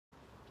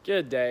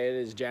Good day, it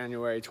is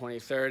January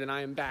 23rd and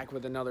I am back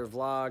with another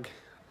vlog.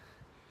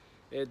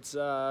 It's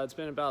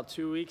been about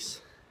 2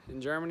 weeks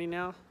in Germany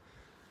now.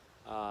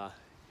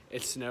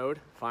 It snowed,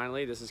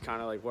 finally. This is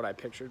kind of like what I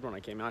pictured when I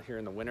came out here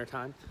in the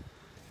wintertime.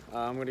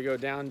 I'm gonna go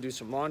down and do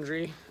some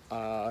laundry,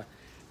 and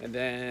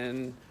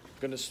then I'm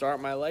gonna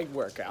start my leg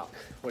workout,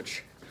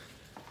 which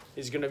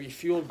is gonna be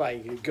fueled by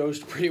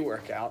Ghost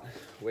pre-workout,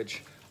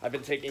 which I've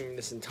been taking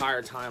this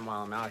entire time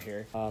while I'm out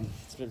here.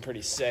 It's been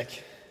pretty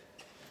sick.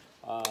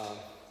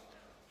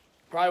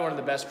 Probably one of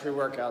the best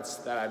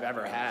pre-workouts that I've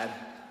ever had,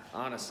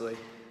 honestly.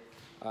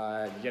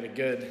 You get a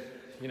good,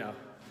 you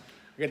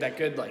get that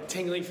good like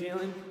tingly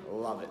feeling.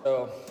 Love it.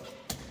 So,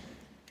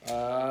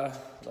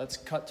 let's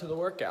cut to the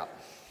workout.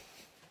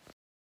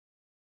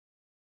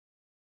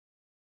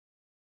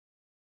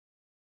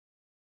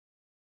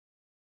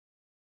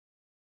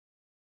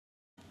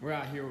 We're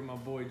out here with my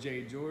boy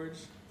Jay George.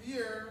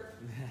 Here.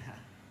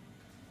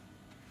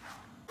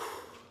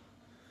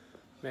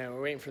 Man,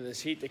 we're waiting for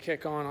this heat to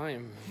kick on. I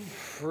am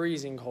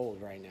freezing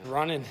cold right now.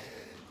 Running.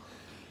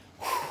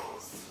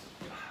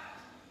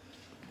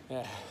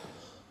 Yeah.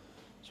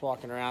 Just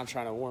walking around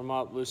trying to warm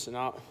up, loosen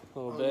up a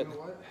little bit. You know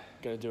what?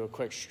 Gonna do a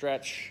quick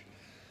stretch.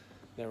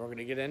 Then we're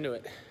gonna get into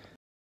it.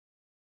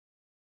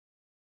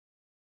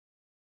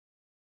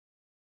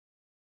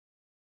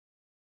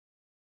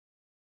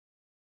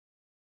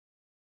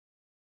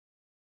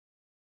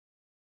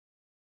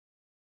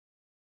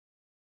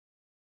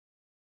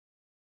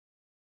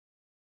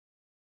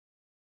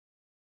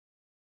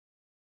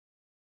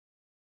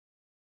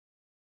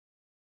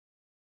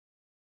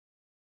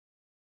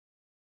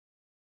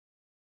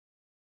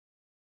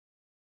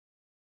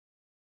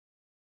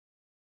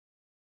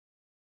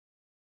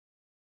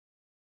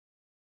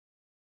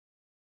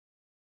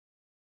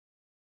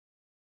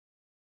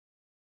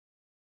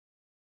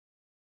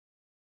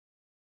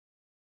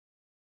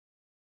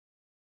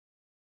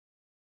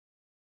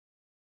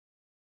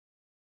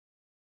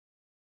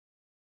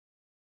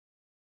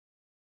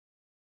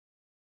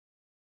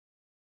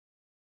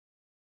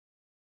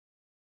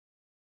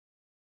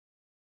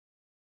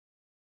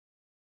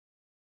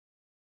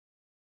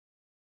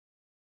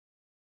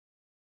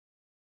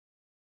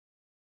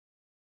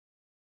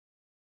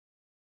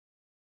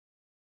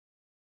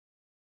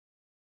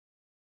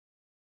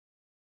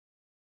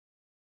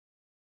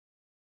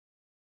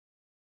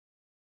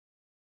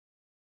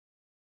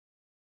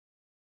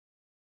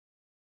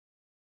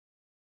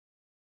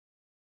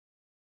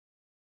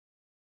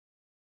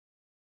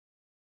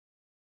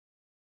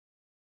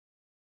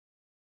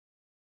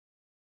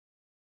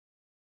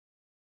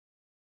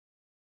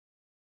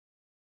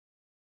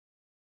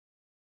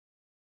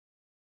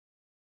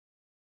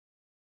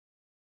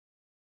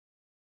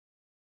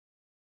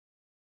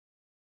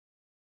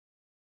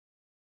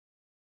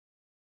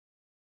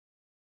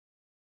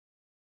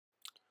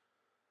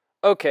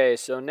 Okay,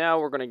 so now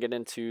we're gonna get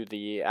into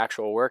the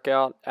actual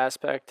workout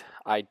aspect.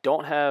 I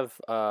don't have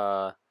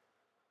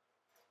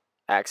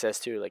access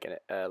to like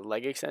a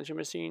leg extension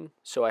machine,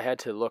 so I had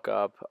to look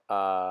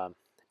up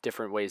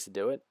different ways to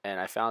do it, and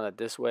I found that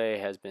this way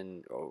has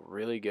been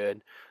really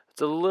good.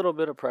 It's a little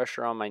bit of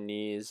pressure on my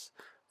knees,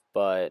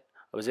 but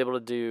I was able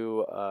to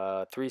do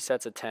 3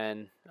 sets of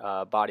 10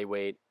 body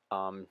weight.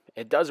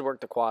 It does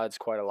work the quads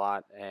quite a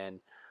lot,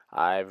 and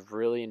I've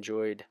really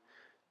enjoyed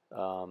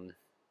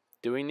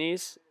doing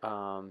these.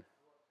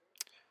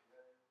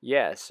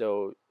 Yeah,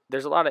 so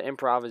there's a lot of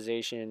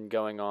improvisation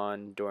going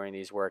on during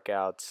these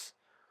workouts.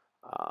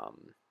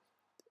 Um,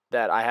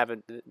 that I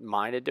haven't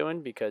minded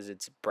doing because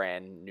it's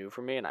brand new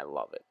for me and I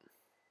love it.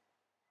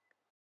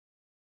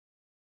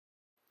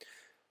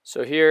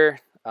 So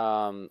here,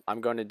 I'm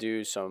going to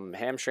do some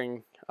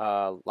hamstring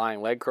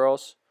lying leg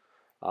curls.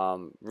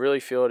 Really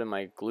feel it in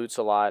my glutes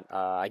a lot.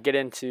 I get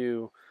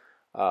into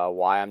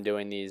why I'm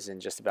doing these in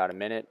just about a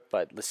minute,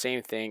 but the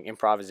same thing,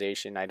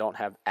 improvisation. I don't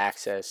have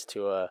access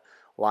to a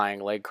lying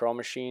leg curl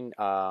machine,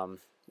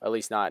 at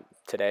least not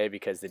today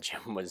because the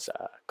gym was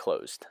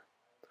closed.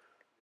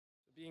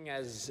 Being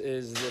as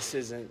is, this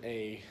isn't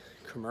a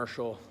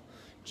commercial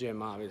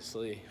gym,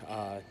 obviously.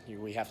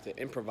 We have to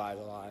improvise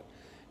a lot.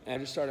 And I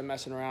just started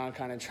messing around,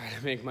 kind of trying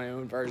to make my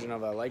own version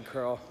of a leg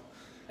curl.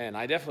 And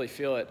I definitely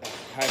feel it.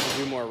 I have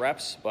to do more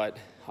reps, but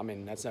I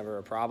mean, that's never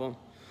a problem.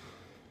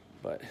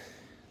 But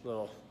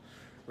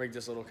rig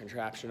this little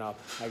contraption up,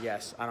 I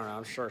guess. I don't know,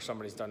 I'm sure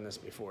somebody's done this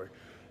before.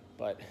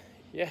 But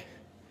yeah.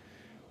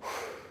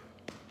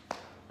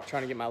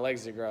 Trying to get my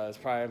legs to grow is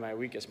probably my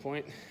weakest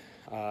point.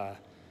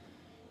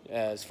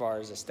 As far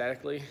as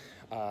aesthetically,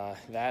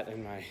 that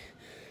and my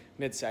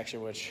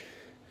midsection, which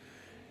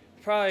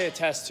probably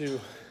attests to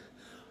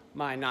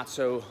my not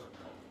so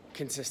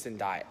consistent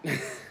diet.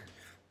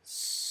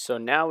 So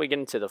now we get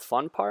into the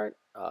fun part,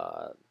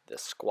 the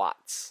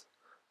squats.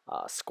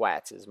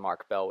 Squats, as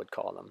Mark Bell would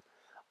call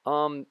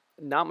them.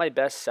 Not my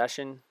best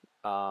session.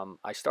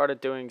 I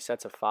started doing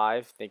sets of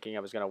 5, thinking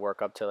I was going to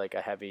work up to like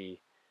a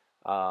heavy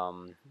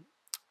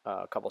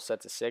a couple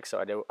sets of 6,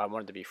 so I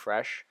wanted to be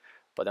fresh.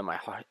 But then my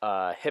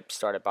hip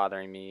started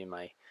bothering me, and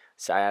my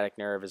sciatic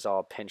nerve is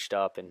all pinched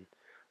up, and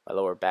my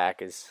lower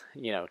back is,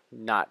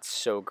 not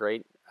so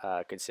great,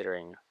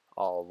 considering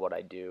all what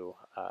I do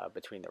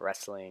between the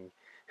wrestling.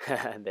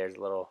 There's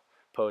a little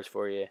pose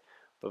for you,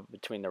 but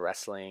between the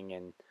wrestling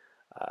and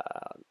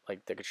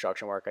like the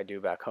construction work I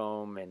do back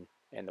home and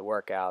the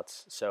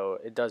workouts, so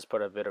it does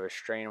put a bit of a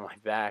strain on my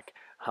back.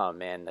 Oh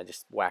man, I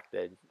just whacked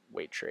the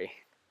weight tree.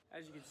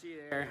 As you can see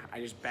there, I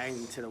just banged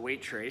into the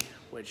weight tree,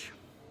 which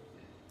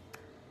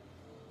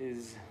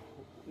is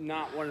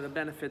not one of the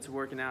benefits of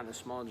working out in a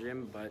small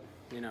gym, but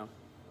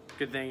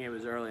good thing it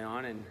was early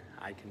on and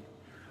I can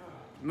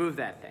move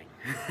that thing.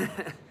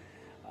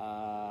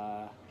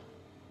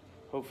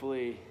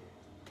 Hopefully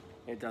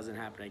it doesn't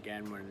happen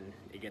again when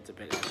it gets a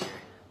bit heavier.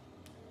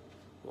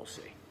 We'll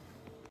see.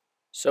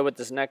 So with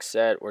this next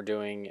set, we're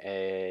doing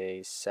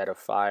a set of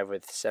 5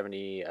 with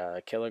 70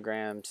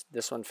 kilograms.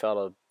 This one felt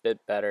a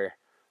bit better.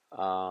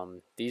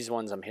 These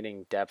ones I'm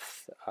hitting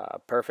depth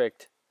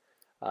perfect,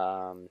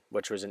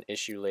 which was an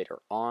issue later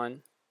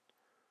on.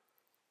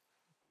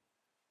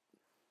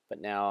 But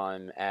now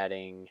I'm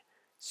adding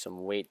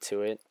some weight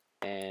to it,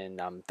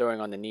 and I'm throwing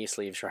on the knee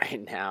sleeves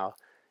right now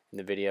in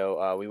the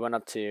video. We went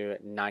up to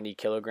 90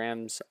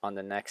 kilograms on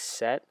the next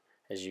set,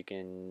 as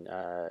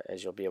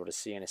you'll be able to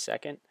see in a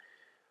second.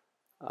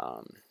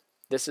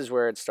 This is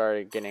where it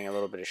started getting a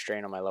little bit of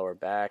strain on my lower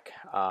back.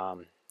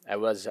 I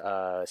was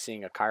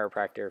seeing a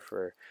chiropractor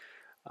for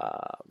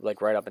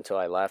like right up until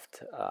I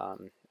left. I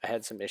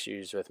had some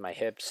issues with my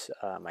hips.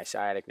 My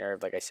sciatic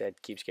nerve, like I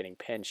said, keeps getting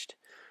pinched.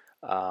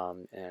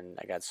 And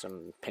I got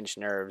some pinched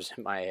nerves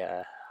in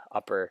my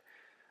upper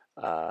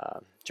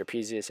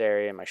trapezius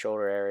area, my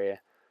shoulder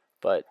area,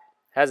 but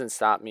hasn't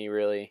stopped me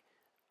really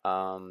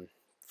from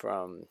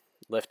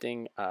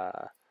lifting.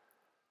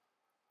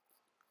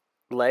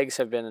 Legs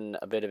have been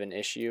a bit of an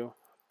issue,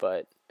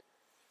 but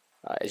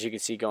as you can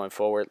see going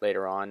forward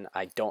later on,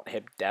 I don't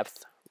hit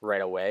depth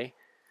right away.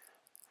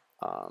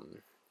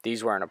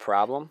 These weren't a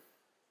problem,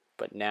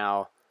 but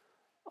now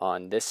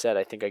on this set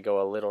I think I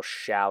go a little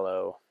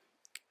shallow.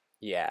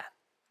 Yeah,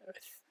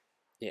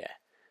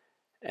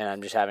 and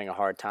I'm just having a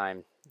hard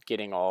time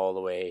getting all the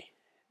way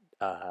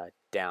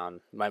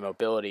down. My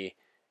mobility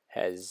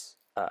has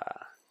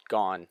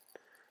gone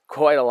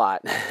quite a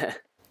lot.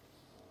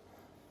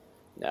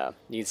 Now,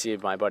 you can see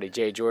my buddy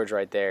Jay George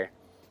right there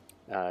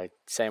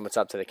saying what's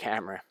up to the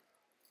camera.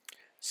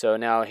 So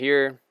now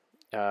here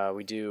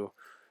we do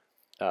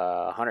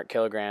 100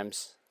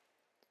 kilograms.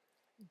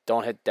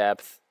 Don't hit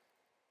depth.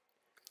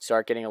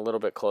 Start getting a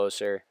little bit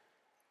closer.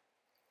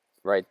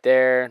 Right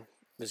there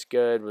was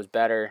good, was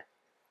better,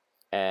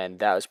 and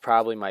that was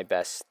probably my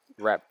best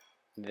rep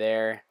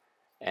there,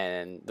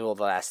 and the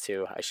last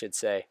two, I should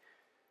say.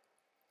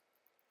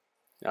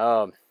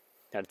 Oh,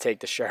 gotta take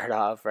the shirt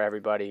off for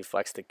everybody.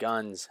 Flex the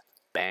guns.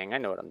 Bang, I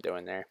know what I'm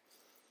doing there.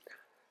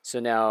 So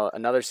now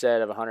another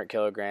set of 100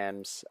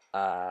 kilograms.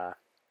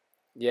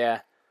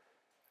 Yeah,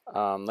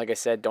 like I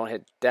said, don't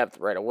hit depth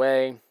right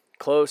away.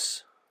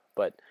 Close,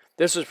 but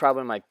this was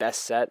probably my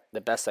best set,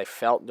 the best I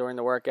felt during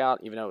the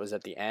workout, even though it was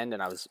at the end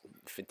and I was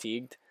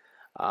fatigued.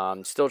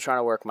 Still trying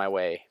to work my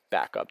way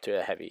back up to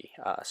a heavy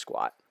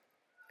squat.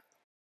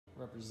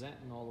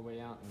 Representing all the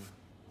way out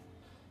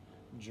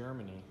in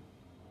Germany.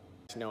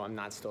 No, I'm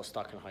not still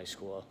stuck in high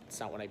school. It's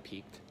not when I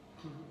peaked,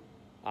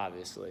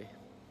 obviously.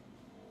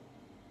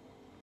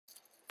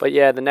 But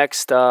yeah, the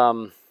next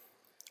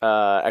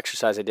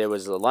exercise I did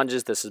was the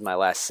lunges. This is my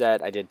last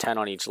set. I did 10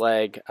 on each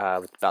leg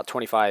with about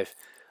 25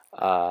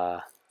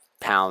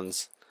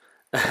 pounds.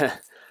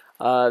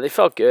 They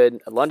felt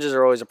good. Lunges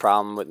are always a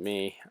problem with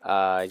me.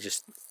 I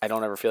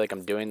don't ever feel like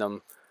I'm doing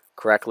them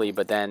correctly,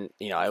 but then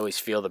I always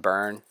feel the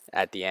burn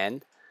at the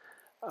end.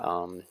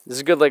 This is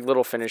a good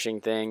little finishing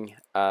thing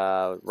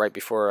right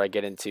before I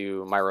get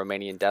into my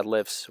Romanian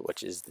deadlifts,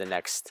 which is the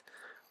next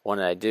one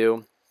that I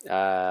do.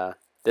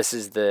 This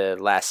is the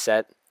last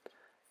set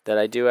that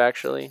I do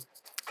actually.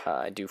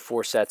 I do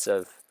 4 sets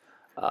of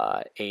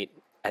 8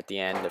 at the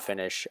end to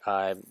finish.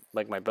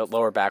 Like my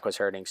lower back was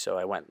hurting, so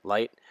I went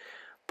light.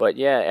 But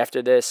yeah,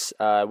 after this,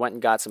 I went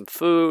and got some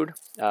food,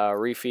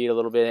 refeed a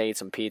little bit, ate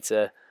some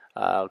pizza,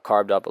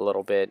 carved up a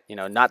little bit.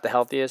 Not the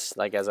healthiest,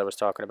 like as I was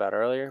talking about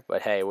earlier,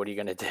 but hey, what are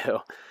you going to do?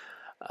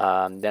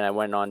 Then I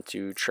went on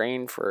to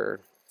train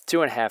for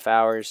 2.5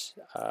 hours,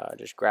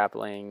 just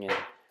grappling and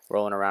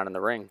rolling around in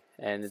the ring.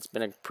 And it's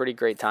been a pretty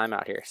great time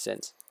out here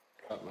since.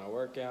 Got my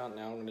workout.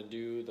 Now I'm going to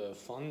do the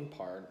fun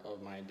part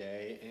of my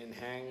day and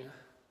hang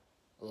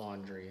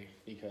laundry,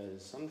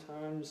 because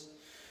sometimes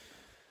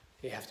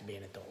you have to be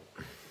an adult.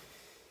 Guys,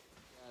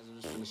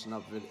 I'm just finishing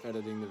up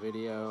editing the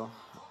video.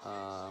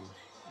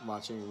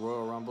 Watching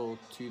Royal Rumble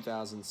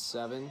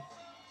 2007.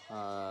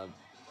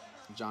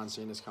 John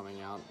Cena's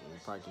coming out. You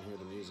probably can hear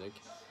the music.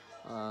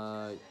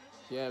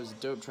 Yeah, it was a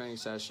dope training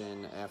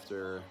session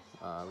after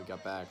we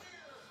got back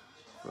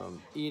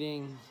from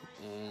eating,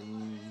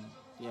 and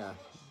yeah,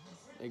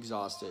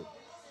 exhausted.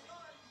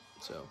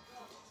 So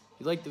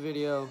if you like the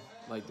video,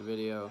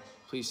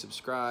 please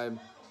subscribe,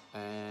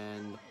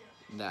 and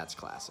that's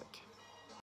classic.